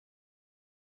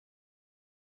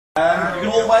You can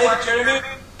all wave at Jeremy.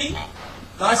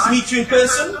 Nice to meet you in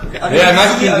person.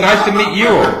 Yeah, nice to meet you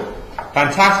all.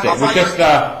 Fantastic. We're just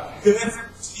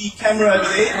the camera over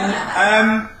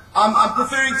there. I'm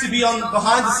preferring to be on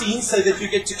behind the scenes so that you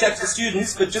get to chat to the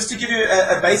students. But just to give you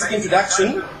a basic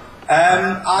introduction,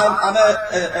 I'm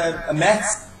a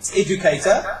maths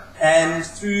educator, and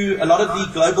through a lot of the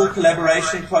global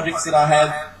collaboration projects that I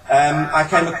have, I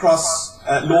came across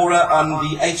Laura on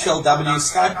the HLW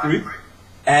Skype group.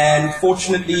 And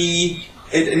fortunately,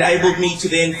 it enabled me to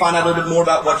then find out a little bit more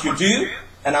about what you do.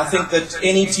 And I think that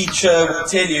any teacher will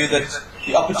tell you that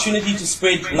the opportunity to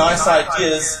spread nice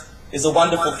ideas is a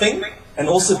wonderful thing. And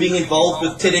also being involved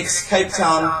with TEDx Cape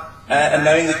Town and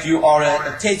knowing that you are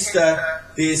a TEDster,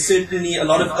 there's certainly a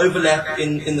lot of overlap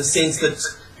in the sense that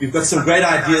we've got some great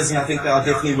ideas, and I think they are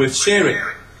definitely worth sharing.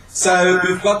 So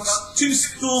we've got two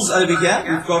schools over here.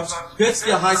 We've got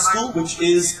Herzlia High School, which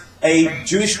is a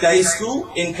Jewish day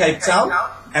school in Cape Town,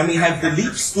 and we have the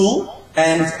Leap School,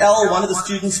 and Elle, one of the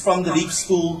students from the Leap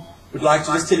School, would like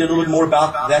to just tell you a little bit more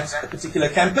about that particular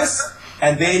campus,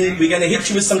 and then we're going to hit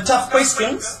you with some tough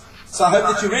questions, so I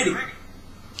hope that you're ready.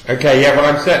 Okay, yeah, well,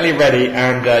 I'm certainly ready,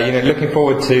 and looking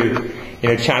forward to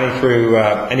chatting through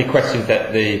any questions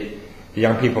that the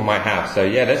young people might have. So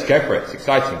yeah, let's go for it. It's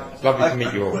exciting. It's lovely to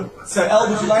meet you all. So Elle,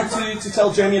 would you like to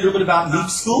tell Jeremy a little bit about Leap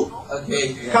School?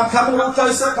 Okay. Yeah. Come a little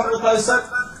closer. Come a little closer.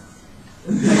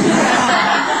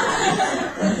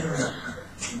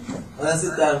 Let's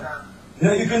sit down.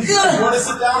 No, you can. You want to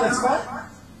sit down? That's fine.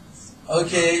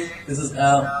 Okay. This is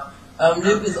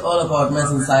Leap is all about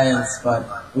math and science, but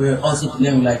we're also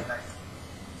dealing like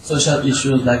social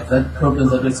issues, like that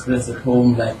problems that we experience at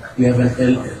home. Like we have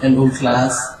an LO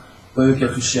class where we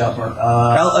get to share about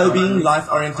LO being life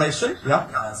orientation,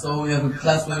 yeah. So we have a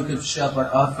class where we get to share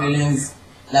about our feelings,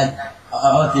 like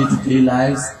our day-to-day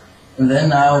lives, and then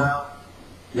now,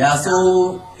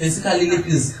 so basically it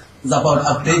is about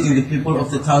updating the people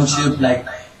of the township, like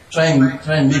try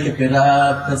and make a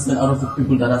better person out of the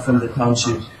people that are from the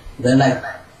township. Then like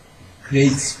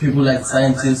create people like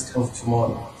scientists of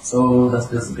tomorrow. So that's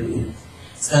basically it.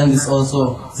 And it's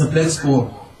a black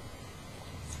school.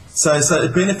 So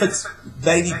it benefits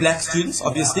mainly black students,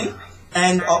 obviously,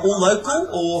 and are all local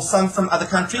or some from other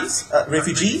countries,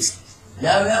 refugees?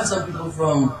 Yeah, we have some people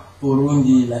from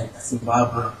Burundi, like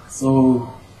Zimbabwe,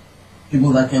 so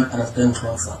people that can understand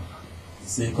Xhosa.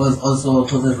 See, because it's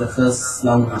the first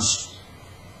language.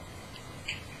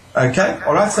 Okay,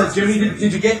 all right. So Jeremy,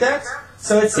 did you get that?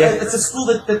 So it's a school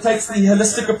that takes the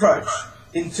holistic approach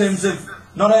in terms of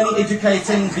not only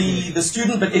educating the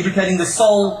student, but educating the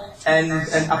soul and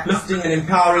uplifting and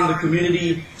empowering the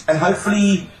community, and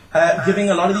hopefully giving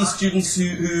a lot of these students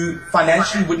who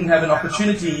financially wouldn't have an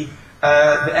opportunity,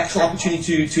 the actual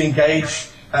opportunity to engage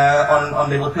on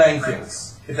level playing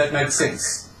fields, if that makes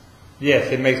sense.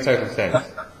 Yes, it makes total sense.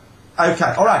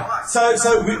 Okay, all right. So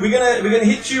we're gonna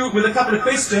hit you with a couple of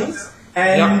questions,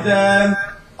 and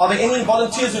are there any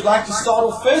volunteers who'd like to start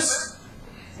off first?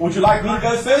 Would you like me to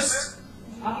go first?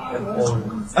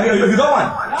 Okay, you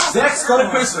got one. Zach's got a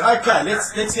question. Okay,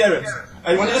 let's hear it.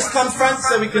 You want to just come front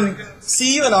so we can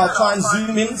see you, and I'll try and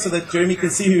zoom in so that Jeremy can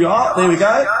see who you are. There we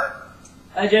go.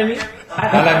 Hi, Jeremy.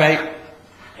 Hello, mate.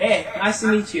 Hey, nice to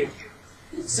meet you.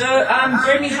 So,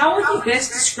 Jeremy, how would you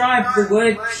best describe the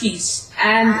word peace?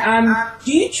 And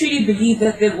do you truly believe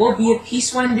that there will be a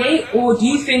peace one day, or do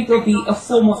you think there'll be a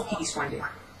form of peace one day?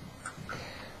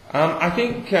 I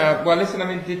think, well, listen, I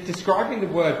mean, describing the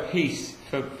word peace,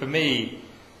 for me,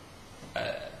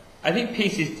 I think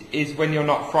peace is when you're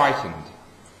not frightened.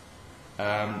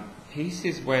 Peace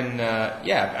is when,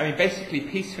 I mean, basically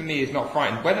peace for me is not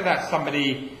frightened. Whether that's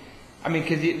somebody, I mean,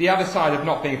 because the other side of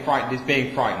not being frightened is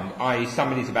being frightened, i.e.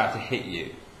 somebody's about to hit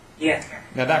you. Yeah.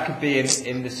 Now that could be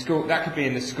in the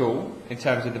school, in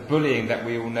terms of the bullying that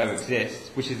we all know exists,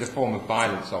 which is a form of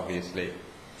violence, obviously.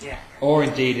 Yeah. Or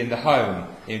indeed in the home,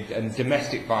 in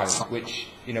domestic violence, which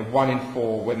 1 in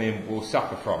 4 women will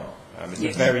suffer from. It's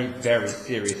a very, very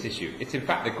serious issue. It's in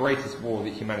fact the greatest war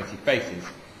that humanity faces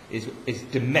is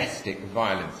domestic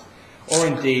violence, or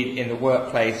indeed in the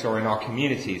workplace or in our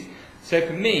communities. So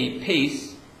for me,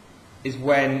 peace is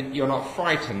when you're not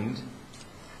frightened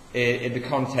in the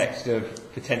context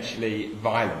of potentially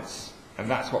violence, and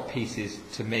that's what peace is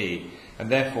to me.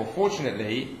 And therefore,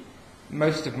 fortunately,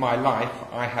 most of my life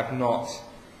I have not,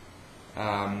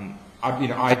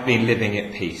 I've been living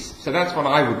at peace. So that's what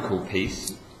I would call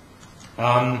peace.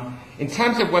 In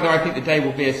terms of whether I think the day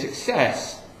will be a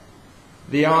success,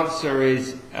 the answer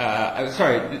is,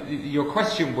 your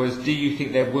question was, do you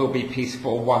think there will be peace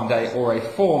for one day or a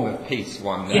form of peace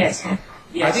one day? Yes.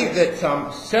 Yes, I think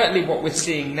that certainly what we're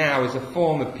seeing now is a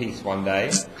form of peace one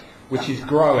day, which is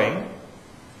growing.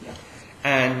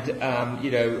 And,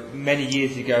 you know, many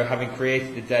years ago, having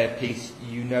created the Day of Peace,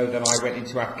 you know that I went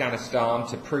into Afghanistan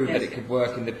to prove that it could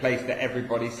work in the place that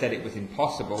everybody said it was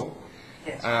impossible.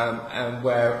 Yes. And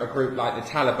where a group like the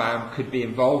Taliban could be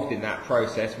involved in that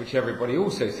process, which everybody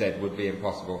also said would be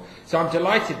impossible. So I'm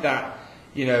delighted that,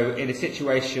 you know, in a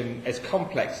situation as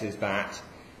complex as that,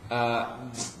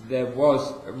 there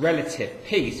was relative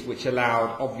peace, which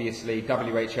allowed, obviously, WHO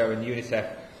and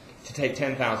UNICEF to take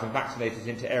 10,000 vaccinators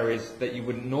into areas that you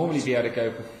wouldn't normally be able to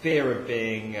go for fear of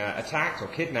being attacked or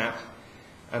kidnapped,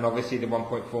 and obviously the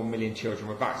 1.4 million children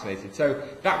were vaccinated. So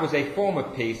that was a form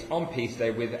of peace on Peace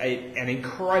Day with an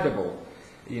incredible,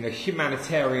 you know,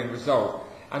 humanitarian result,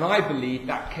 and I believe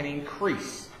that can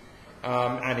increase.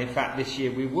 And in fact, this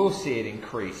year we will see it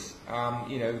increase.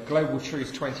 You know, Global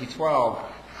Truth 2012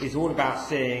 is all about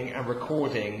seeing and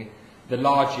recording the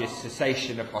largest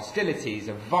cessation of hostilities,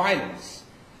 of violence,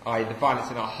 i.e. the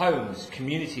violence in our homes,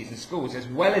 communities and schools, as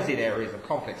well as in areas of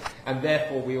conflict, and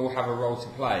therefore we all have a role to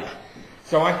play.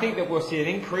 So I think that we'll see an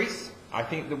increase. I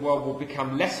think the world will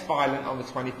become less violent on the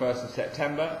 21st of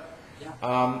September.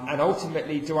 And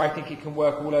ultimately, do I think it can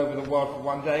work all over the world for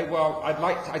one day? Well,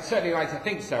 I'd certainly like to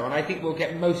think so, and I think we'll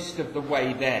get most of the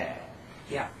way there.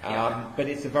 But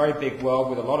it's a very big world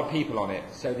with a lot of people on it.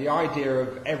 So the idea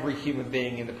of every human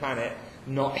being in the planet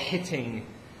not hitting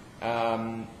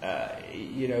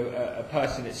you know, a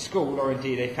person at school, or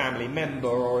indeed a family member,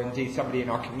 or indeed somebody in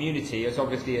our community, is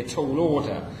obviously a tall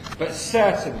order. But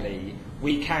certainly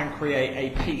we can create a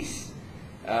peace,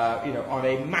 you know, on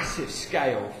a massive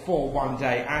scale for one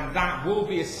day, and that will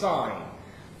be a sign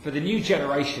for the new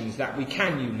generations that we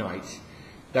can unite,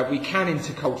 that we can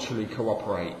interculturally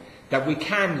cooperate, that we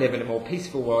can live in a more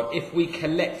peaceful world if we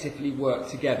collectively work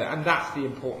together, and that's the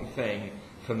important thing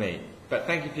for me. But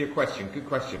thank you for your question. Good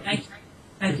question. Thank you.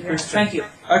 Thank you very much. Thank you.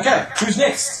 Okay, who's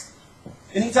next?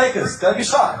 Any takers? Don't be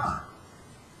shy.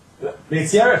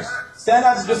 Let's hear it. Stand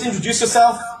up and just introduce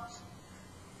yourself.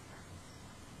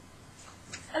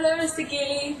 Hello, Mr.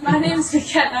 Gilly. My name is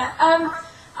McKenna.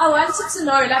 I wanted to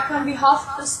know, like, on behalf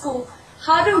of the school,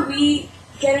 how do we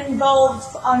get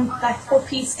involved on, like, for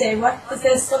Peace Day? What is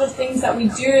there sort of things that we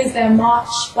do? Is there a march?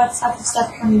 What type of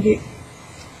stuff can we do?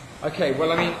 Okay,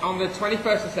 well, I mean, on the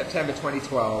 21st of September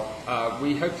 2012,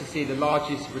 we hope to see the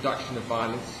largest reduction of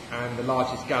violence and the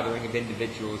largest gathering of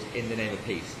individuals in the name of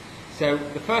peace. So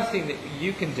the first thing that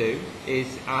you can do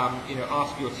is, you know,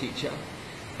 ask your teacher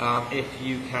if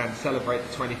you can celebrate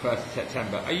the 21st of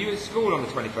September. Are you at school on the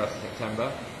 21st of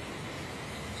September?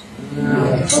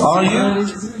 Are you?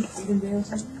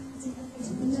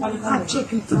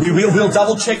 We'll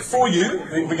double check for you.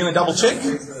 We're going to double check.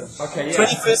 Okay, yeah.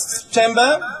 21st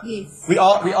September. Yes. We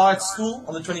are at school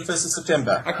on the 21st of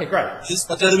September. Okay, great. Yes,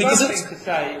 what day of the week is it?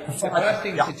 The first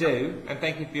thing to do, and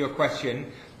thank you for your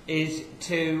question, is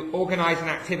to organise an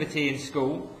activity in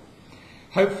school,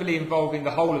 hopefully involving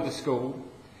the whole of the school,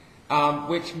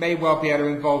 which may well be able to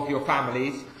involve your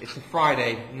families. It's a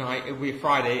Friday night. It'll be a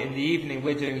Friday. In the evening,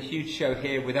 we're doing a huge show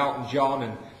here with Elton John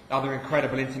and other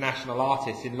incredible international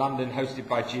artists in London, hosted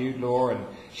by Jude Law, and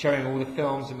showing all the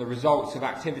films and the results of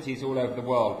activities all over the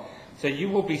world. So you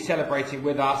will be celebrating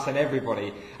with us and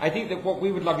everybody. I think that what we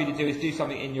would love you to do is do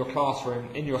something in your classroom,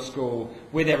 in your school,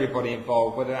 with everybody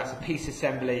involved, whether that's a peace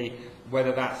assembly,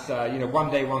 whether that's you know,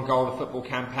 one day, one goal, a football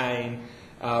campaign,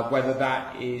 whether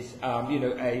that is you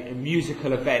know, a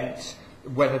musical event,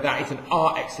 whether that is an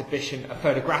art exhibition, a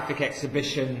photographic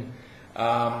exhibition,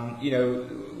 you know,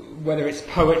 whether it's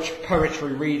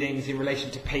poetry readings in relation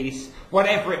to peace,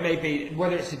 whatever it may be,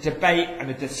 whether it's a debate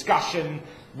and a discussion,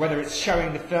 whether it's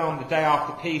showing the film The Day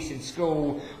After Peace in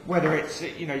school, whether it's,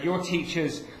 you know, your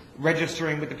teachers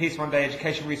registering with the Peace One Day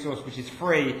education resource, which is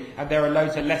free, and there are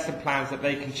loads of lesson plans that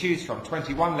they can choose from,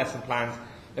 21 lesson plans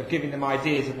of giving them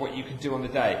ideas of what you can do on the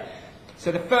day.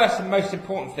 So the first and most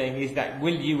important thing is that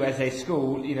will you as a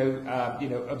school, you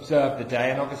know, observe the day,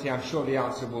 and obviously I'm sure the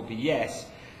answer will be yes.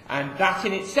 And that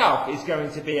in itself is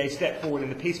going to be a step forward in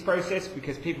the peace process,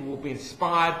 because people will be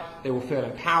inspired, they will feel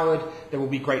empowered, there will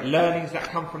be great learnings that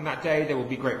come from that day, there will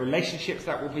be great relationships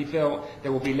that will be built,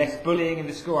 there will be less bullying in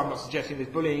the school. I'm not suggesting there's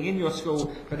bullying in your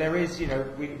school, but there is, you know,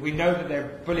 we know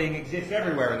that bullying exists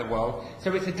everywhere in the world.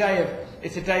 So it's a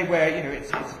day where, you know,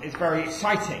 it's very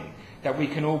exciting that we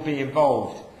can all be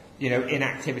involved, you know, in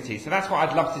activities. So that's what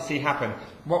I'd love to see happen.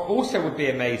 What also would be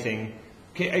amazing,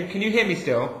 can you hear me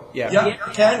still? Yeah,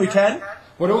 we can.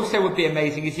 What also would be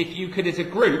amazing is if you could, as a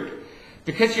group,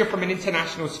 because you're from an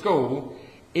international school,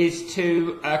 is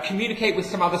to communicate with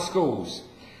some other schools.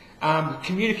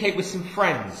 Communicate with some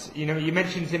friends. You know, you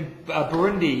mentioned in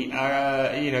Burundi.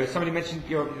 You know, somebody mentioned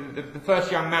the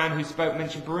first young man who spoke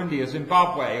mentioned Burundi or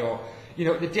Zimbabwe, or you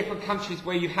know, the different countries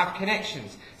where you have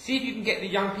connections. See if you can get the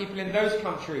young people in those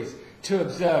countries to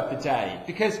observe the day,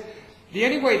 because the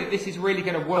only way that this is really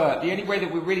going to work, the only way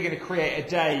that we're really going to create a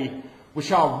day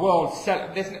which our world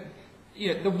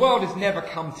you know, the world has never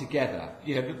come together.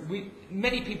 You know,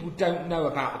 many people don't know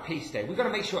about the Peace Day. We've got to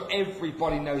make sure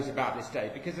everybody knows about this day,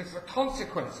 because as a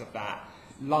consequence of that,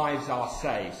 lives are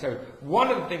saved. So one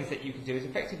of the things that you can do is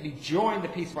effectively join the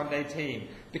Peace One Day team,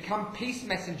 become peace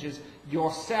messengers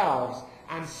yourselves,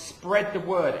 and spread the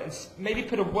word, and maybe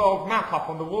put a world map up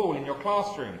on the wall in your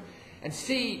classroom, and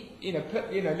see, you know,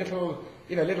 put, you know,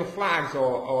 little flags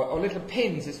or little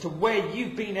pins as to where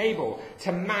you've been able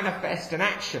to manifest an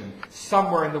action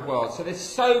somewhere in the world. So there's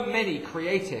so many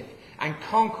creative and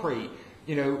concrete,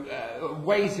 you know,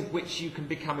 ways of which you can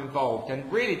become involved.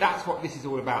 And really that's what this is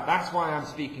all about. That's why I'm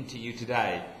speaking to you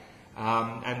today. You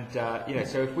know,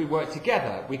 so if we work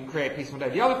together, we can create Peace One Day.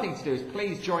 The other thing to do is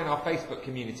please join our Facebook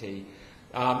community.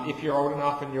 If you're old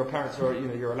enough and your parents are, you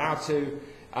know, you're allowed to.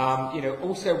 You know,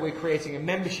 also we're creating a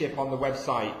membership on the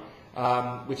website,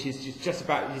 which is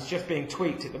just being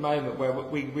tweaked at the moment, where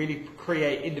we really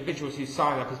create individuals who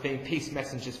sign up as being peace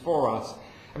messengers for us.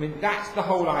 I mean, that's the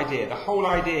whole idea. The whole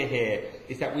idea here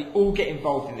is that we all get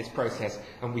involved in this process,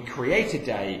 and we create a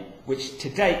day which to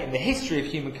date in the history of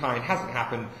humankind hasn't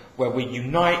happened, where we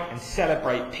unite and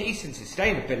celebrate peace and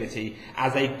sustainability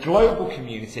as a global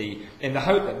community, in the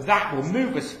hope that that will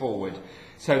move us forward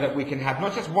so that we can have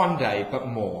not just one day but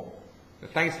more.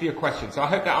 But thanks for your question. So I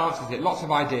hope that answers it. Lots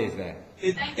of ideas there.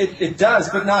 It does,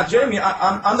 but now, Jeremy,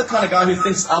 I'm the kind of guy who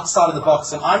thinks outside of the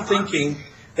box, and I'm thinking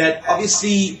that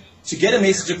obviously to get a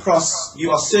message across,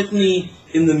 you are certainly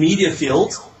in the media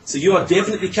field, so you are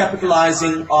definitely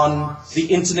capitalizing on the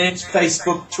internet,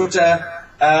 Facebook, Twitter,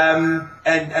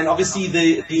 and obviously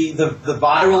the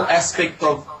viral aspect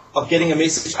of getting a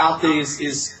message out there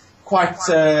is quite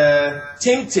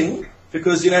tempting,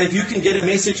 because, you know, if you can get a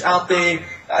message out there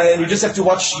and you just have to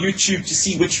watch YouTube to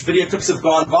see which video clips have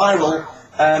gone viral,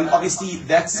 obviously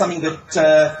that's something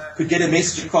that could get a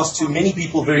message across to many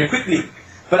people very quickly.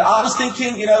 But I was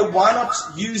thinking, you know, why not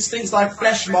use things like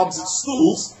flash mobs at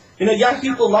schools? You know, young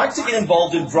people like to get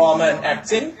involved in drama and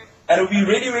acting, and it would be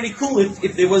really, really cool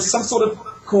if there was some sort of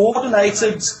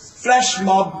coordinated flash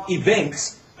mob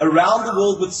event around the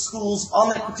world with schools on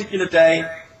that particular day,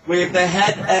 where if they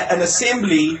had an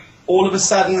assembly, all of a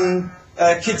sudden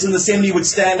kids in the assembly would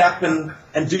stand up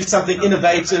and do something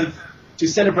innovative to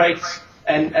celebrate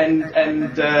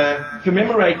and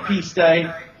commemorate Peace Day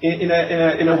in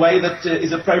a way that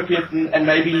is appropriate and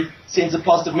maybe sends a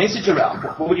positive message around.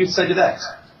 What would you say to that?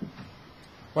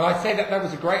 Well, I'd say that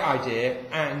was a great idea,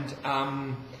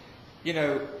 and you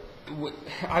know,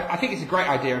 I think it's a great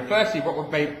idea. And firstly,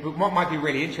 what might be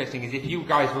really interesting is if you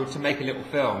guys were to make a little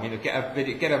film, you know,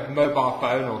 get a mobile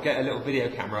phone or get a little video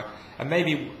camera, and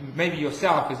maybe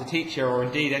yourself as a teacher, or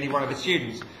indeed any one of the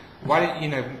students, why don't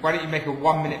you make a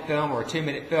 1-minute film or a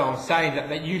 2-minute film saying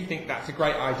that you think that's a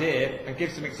great idea, and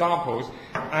give some examples.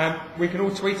 We can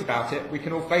all tweet about it. We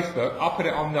can all Facebook. I'll put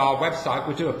it on our website.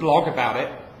 We'll do a blog about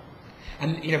it.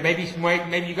 And, you know, maybe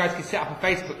you guys could set up a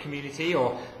Facebook community,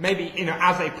 or maybe, you know,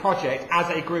 as a project, as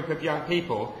a group of young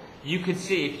people, you could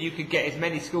see if you could get as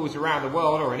many schools around the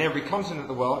world, or in every continent of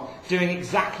the world, doing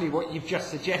exactly what you've just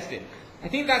suggested. I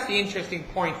think that's the interesting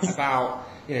point about,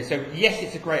 you know, so yes,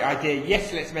 it's a great idea.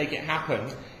 Yes, let's make it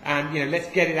happen. And, you know, let's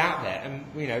get it out there. And,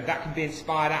 you know, that can be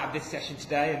inspired out of this session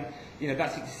today. And, you know,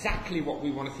 that's exactly what we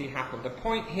want to see happen. The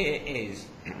point here is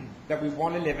that we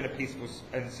want to live in a peaceful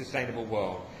and sustainable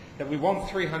world. That we want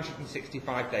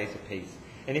 365 days of peace.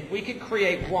 And if we could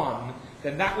create one,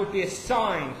 then that would be a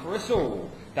sign for us all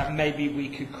that maybe we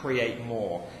could create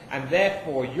more. And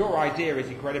therefore, your idea is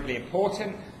incredibly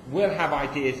important. We'll have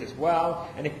ideas as well.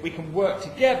 And if we can work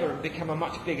together and become a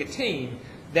much bigger team,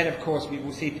 then of course we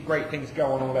will see great things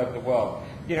go on all over the world.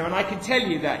 You know, and I can tell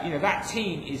you that, you know, that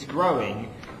team is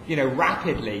growing, you know,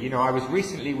 rapidly. You know, I was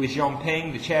recently with Jean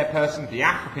Ping, the chairperson of the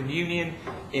African Union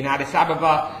in Addis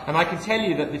Ababa, and I can tell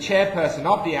you that the chairperson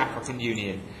of the African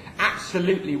Union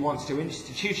absolutely wants to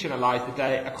institutionalize the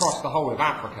day across the whole of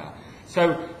Africa.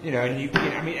 So, you know,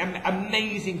 I mean,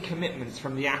 amazing commitments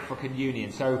from the African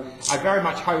Union. So I very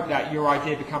much hope that your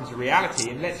idea becomes a reality,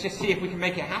 and let's just see if we can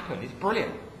make it happen. It's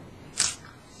brilliant.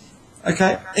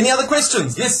 Okay. Any other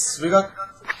questions? Yes, we got.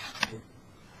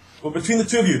 Well, between the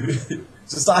two of you,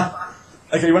 decide.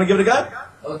 Okay, you want to give it a go?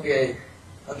 Okay.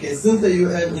 Since the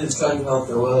UN is trying to help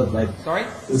the world, like. Sorry.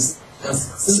 Since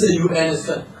the UN is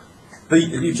trying.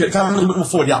 You can come a little bit more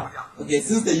forward, yeah. Okay,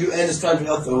 since the UN is trying to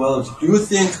help the world, do you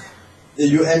think the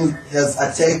UN has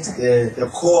attacked the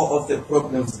core of the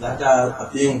problems that are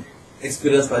being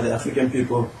experienced by the African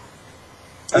people?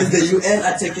 Is the UN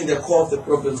attacking the core of the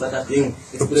problems that are being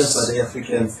experienced by the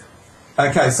Africans?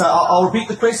 Okay, so I'll repeat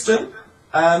the question.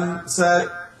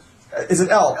 Is it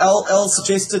L? L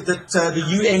suggested that the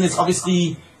UN is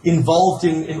obviously involved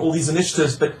in all these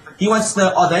initiatives, but he wants to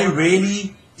know, are they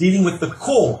really dealing with the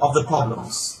core of the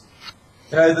problems?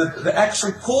 You know, the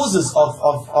actual causes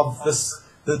of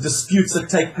the disputes that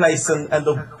take place and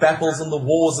the battles and the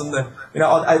wars and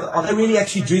are they really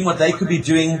actually doing what they could be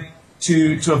doing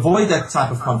to avoid that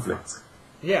type of conflict?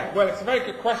 Yeah, well, it's a very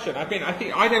good question. I think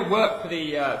I don't work for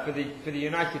the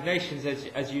United Nations,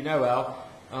 as you know,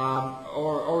 Al,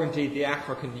 or indeed the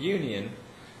African Union.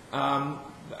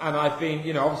 And I've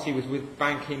been, obviously was with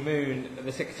Ban Ki-moon,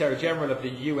 the Secretary General of the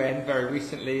UN, very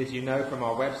recently, as you know, from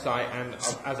our website, and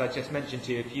as I just mentioned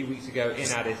to you a few weeks ago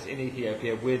in Addis, in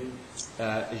Ethiopia, with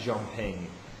Jean-Ping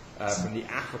from the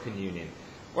African Union.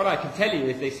 What I can tell you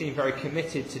is they seem very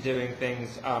committed to doing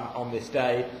things on this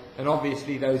day, and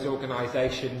obviously those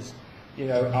organisations,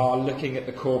 are looking at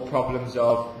the core problems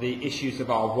of the issues of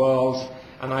our world,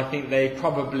 and I think they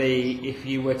probably, if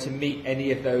you were to meet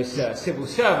any of those civil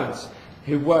servants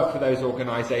who work for those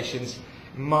organisations,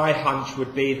 my hunch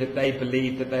would be that they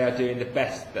believe that they are doing the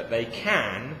best that they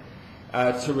can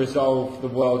to resolve the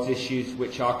world's issues,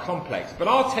 which are complex. But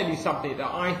I'll tell you something that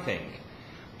I think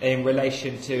in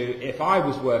relation to if I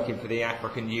was working for the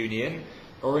African Union,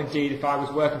 or indeed if I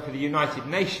was working for the United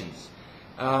Nations.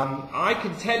 I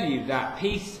can tell you that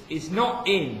peace is not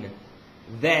in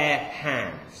their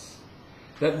hands,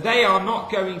 that they are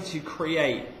not going to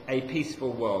create a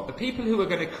peaceful world. The people who are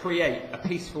going to create a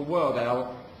peaceful world,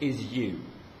 El, is you,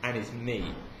 and is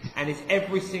me, and is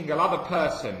every single other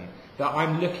person that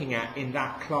I'm looking at in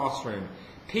that classroom.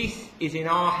 Peace is in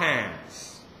our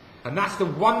hands, and that's the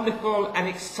wonderful and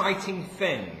exciting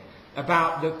thing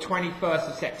about the 21st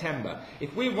of September.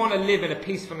 If we want to live in a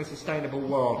peaceful and sustainable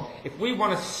world, if we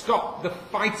want to stop the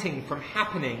fighting from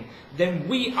happening, then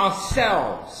we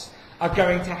ourselves are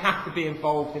going to have to be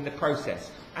involved in the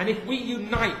process. And if we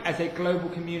unite as a global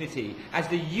community, as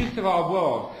the youth of our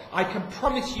world, I can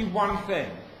promise you one thing: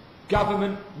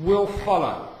 government will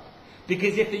follow.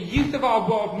 Because if the youth of our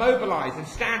world mobilise and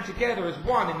stand together as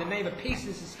one in the name of peace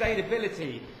and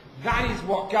sustainability, that is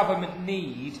what government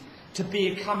need to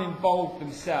become involved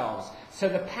themselves. So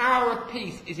the power of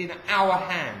peace is in our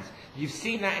hands. You've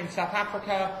seen that in South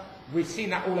Africa. We've seen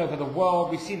that all over the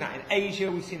world. We've seen that in Asia.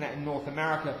 We've seen that in North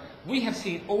America. We have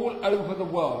seen all over the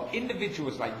world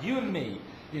individuals like you and me,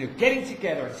 getting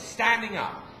together and standing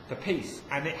up for peace,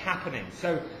 and it happening.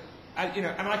 So, and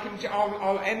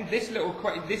I'll end this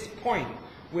this point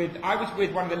with, I was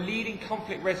with one of the leading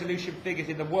conflict resolution figures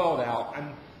in the world, Al,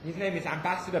 and his name is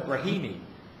Ambassador Brahimi,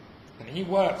 and he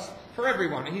works for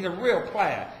everyone, and he's a real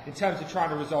player in terms of trying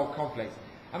to resolve conflicts.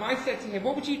 And I said to him,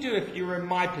 what would you do if you were in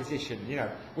my position?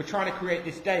 We're trying to create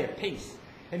this day of peace.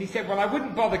 And he said, well, I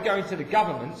wouldn't bother going to the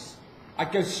governments.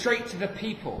 I'd go straight to the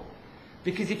people.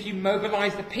 Because if you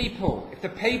mobilise the people, if the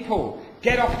people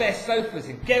get off their sofas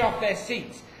and get off their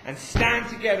seats and stand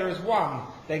together as one,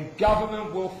 then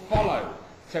government will follow.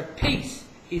 So peace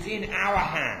is in our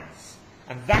hands.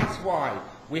 And that's why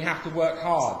we have to work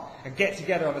hard and get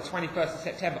together on the 21st of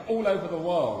September all over the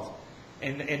world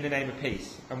in the name of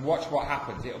peace, and watch what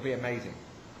happens. It'll be amazing.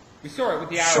 We saw it with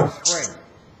the Arab Spring.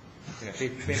 It'll be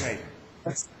amazing.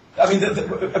 I mean,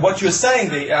 what you were saying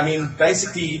there, I mean,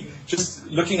 basically just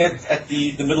looking at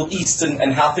the Middle East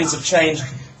and how things have changed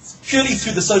purely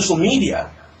through the social media,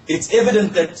 it's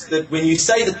evident that when you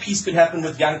say that peace could happen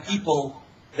with young people,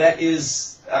 that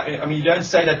is, I mean, you don't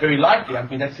say that very lightly. I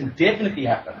mean, that can definitely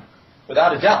happen,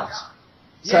 without a doubt.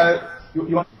 Yeah. So, you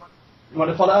want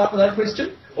to follow up with that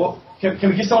question? Or can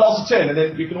we give someone else a turn, and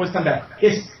then we can always come back?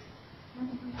 Yes.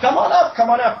 Come on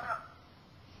up.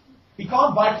 He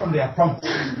can't bite from there, I promise.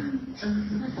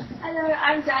 Hello,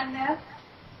 I'm Dana.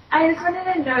 I just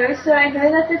wanted to know, so I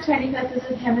know that the 21st of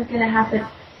September is going to happen,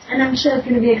 and I'm sure it's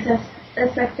going to be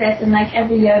a success, and like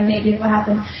every year maybe it will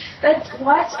happen. But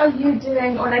what are you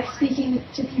doing, or like speaking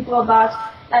to people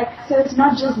about, like, so it's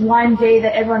not just one day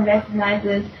that everyone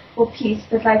recognizes for peace,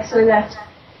 but like so that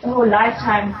the whole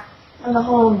lifetime and the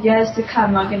whole years to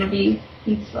come are going to be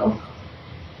peaceful.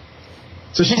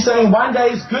 So she's saying one day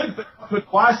is good, but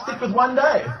why stick with one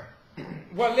day?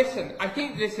 Well, listen,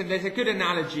 there's a good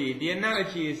analogy. The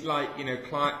analogy is like,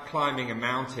 climbing a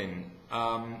mountain.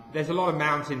 There's a lot of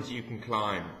mountains you can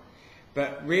climb.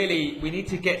 But really, we need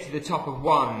to get to the top of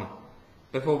one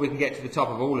before we can get to the top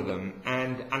of all of them.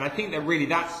 And I think that really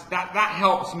that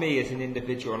helps me as an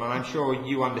individual, and I'm sure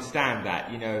you understand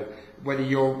that, you know, whether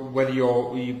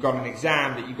you've got an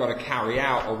exam that you've got to carry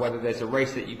out, or whether there's a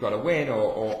race that you've got to win,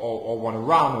 or want to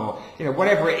run, or, you know,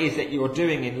 whatever it is that you're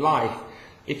doing in life,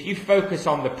 if you focus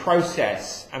on the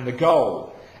process and the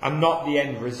goal and not the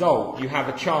end result, you have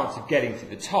a chance of getting to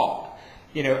the top.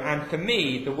 You know, and for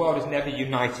me, the world is never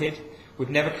united. We've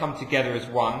never come together as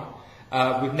one.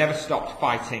 We've never stopped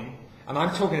fighting. And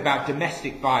I'm talking about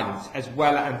domestic violence as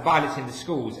well, and violence in the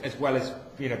schools, as well as,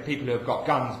 you know, people who have got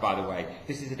guns, by the way.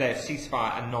 This is a day of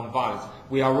ceasefire and non-violence.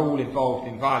 We are all involved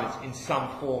in violence in some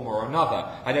form or another.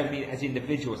 I don't mean as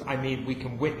individuals, I mean we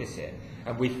can witness it,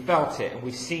 and we've felt it, and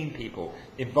we've seen people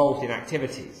involved in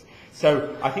activities.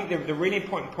 So I think the really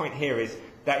important point here is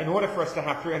that in order for us to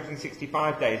have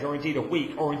 365 days, or indeed a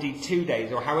week, or indeed 2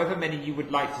 days, or however many you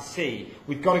would like to see,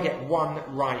 we've got to get one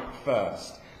right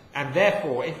first. And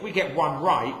therefore, if we get one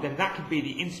right, then that could be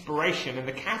the inspiration and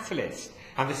the catalyst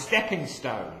and the stepping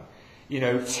stone, you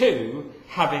know, to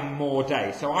having more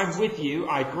days. So I'm with you,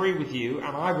 I agree with you,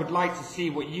 and I would like to see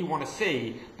what you want to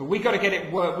see, but we've got to get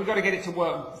it to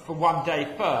work for one day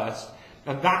first,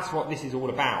 and that's what this is all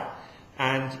about.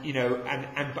 And, you know,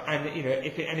 and you know,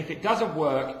 if it doesn't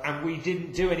work and we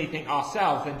didn't do anything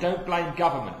ourselves, then don't blame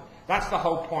government. That's the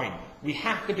whole point. We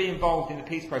have to be involved in the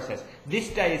peace process. This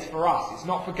day is for us, it's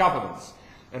not for governments.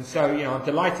 And so, you know, I'm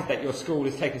delighted that your school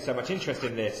has taken so much interest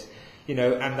in this, you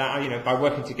know, and that, you know, by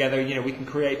working together, you know, we can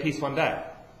create peace one day.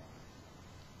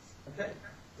 Okay.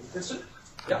 Question?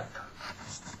 Yeah.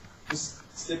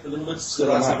 Just step a little bit to the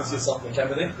right side of yourself in the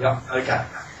camera there. Yeah. Okay.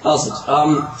 How's it?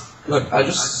 Look, I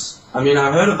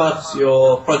heard about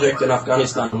your project in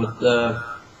Afghanistan with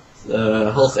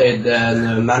the health aid and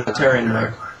the humanitarian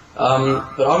work.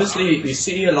 But obviously you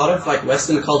see a lot of like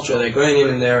Western culture, they're going in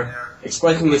and they're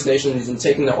exploiting these nations and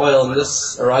taking the oil, and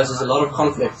this arises a lot of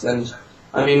conflict. And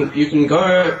I mean, you can go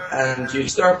and you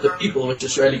stir up the people, which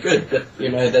is really good, but you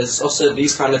know, there's also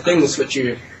these kind of things which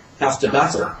you have to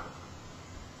battle.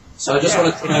 So I just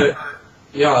wanted to know,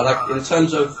 yeah, like in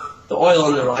terms of the oil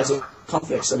and the rising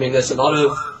conflicts, I mean, there's a lot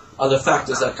of other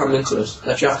factors that come into it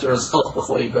that you have to resolve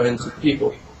before you go into the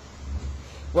people.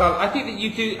 Well, I think that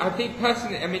you do, I think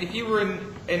personally, I mean, if you were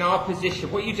in our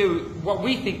position, what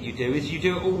we think you do is you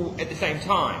do it all at the same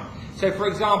time. So, for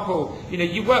example, you know,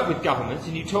 you work with governments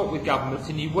and you talk with governments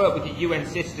and you work with the UN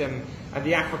system and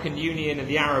the African Union and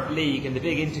the Arab League and the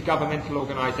big intergovernmental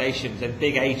organisations and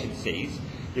big agencies.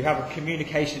 You have a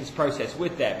communications process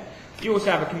with them. You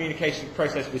also have a communication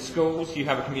process with schools. You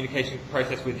have a communication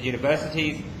process with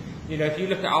universities. You know, if you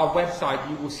look at our website,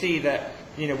 you will see that,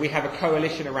 you know, we have a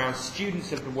coalition around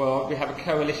students of the world. We have a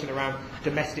coalition around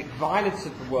domestic violence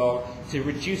of the world to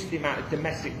reduce the amount of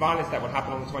domestic violence that will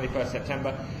happen on the 21st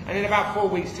September. And in about 4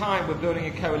 weeks' time, we're building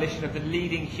a coalition of the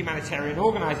leading humanitarian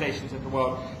organisations of the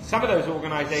world. Some of those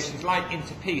organisations, like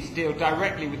Interpeace, deal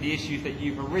directly with the issues that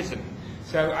you've arisen.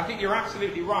 So I think you're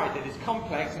absolutely right that it's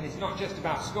complex, and it's not just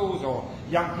about schools or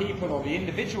young people or the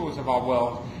individuals of our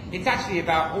world. It's actually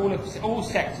about all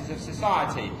sectors of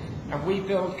society. And we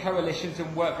build coalitions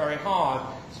and work very hard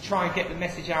to try and get the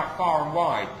message out far and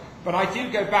wide. But I do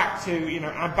go back to, you know,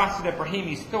 Ambassador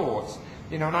Brahimi's thoughts,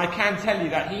 you know, and I can tell you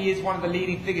that he is one of the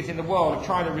leading figures in the world of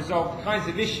trying to resolve the kinds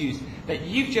of issues that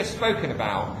you've just spoken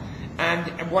about.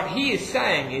 And what he is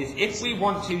saying is, if we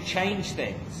want to change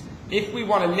things, if we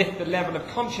want to lift the level of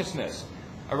consciousness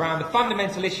around the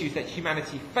fundamental issues that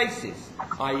humanity faces,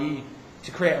 i.e., to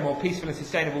create a more peaceful and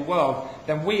sustainable world,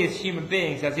 then we as human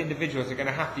beings, as individuals, are going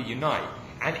to have to unite.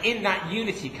 And in that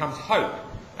unity comes hope,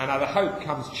 and out of hope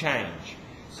comes change.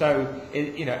 So,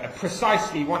 you know,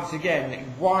 precisely, once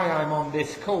again, why I'm on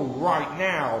this call right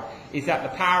now is that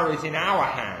the power is in our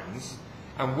hands,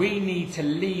 and we need to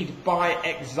lead by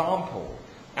example.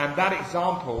 And that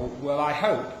example will, I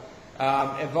hope,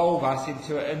 evolve us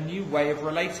into a new way of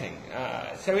relating.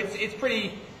 So it's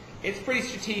pretty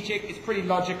strategic, it's pretty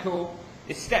logical.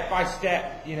 It's step by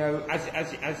step, you know,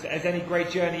 as any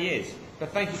great journey is.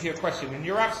 But thank you for your question, and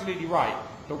you're absolutely right.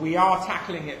 But we are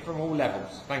tackling it from all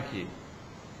levels. Thank you.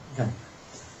 Okay.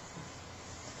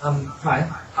 Hi.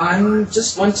 I'm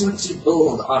just wanting to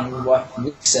build on what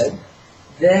Nick said.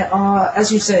 There are,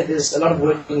 as you said, there's a lot of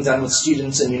work being done with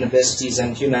students and universities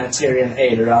and humanitarian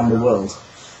aid around the world,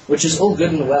 which is all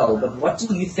good and well, but what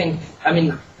do you think, I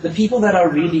mean, the people that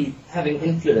are really having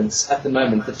influence at the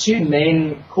moment, the two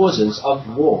main causes of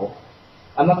war,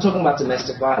 I'm not talking about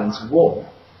domestic violence, war,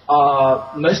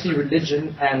 are mostly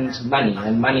religion and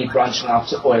money branching out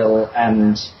to oil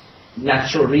and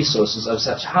natural resources of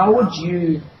such. How would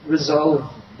you resolve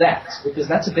that? Because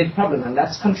that's a big problem, and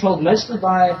that's controlled mostly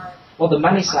by or the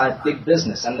money side, big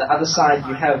business, and the other side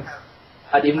you have,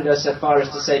 I'd even go so far as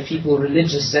to say, people,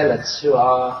 religious zealots who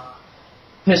are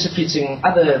persecuting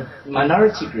other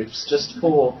minority groups just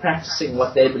for practicing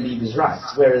what they believe is right,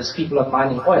 whereas people are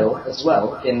mining oil as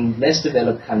well in less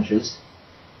developed countries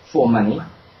for money,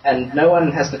 and no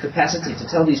one has the capacity to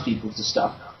tell these people to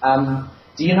stop.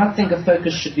 Do you not think a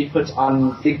focus should be put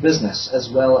on big business as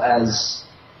well as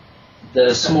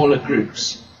the smaller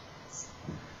groups?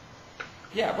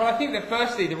 Yeah, well, I think that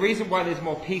firstly, the reason why there's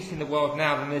more peace in the world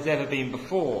now than there's ever been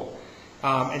before,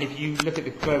 and if you look at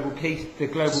the Global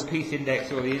Peace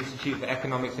Index or the Institute for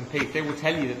Economics and Peace, they will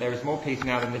tell you that there is more peace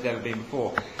now than there's ever been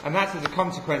before. And that's as a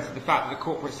consequence of the fact that the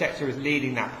corporate sector is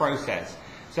leading that process.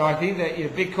 So I think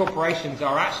that big corporations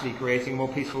are actually creating a more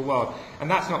peaceful world. And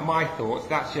that's not my thoughts,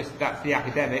 that's the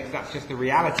academics, that's just the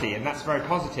reality, and that's very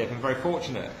positive and very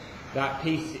fortunate that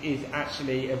peace is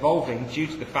actually evolving due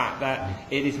to the fact that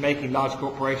it is making large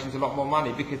corporations a lot more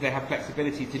money because they have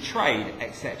flexibility to trade,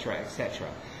 etc., etc.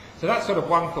 So that's sort of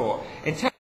one thought. In terms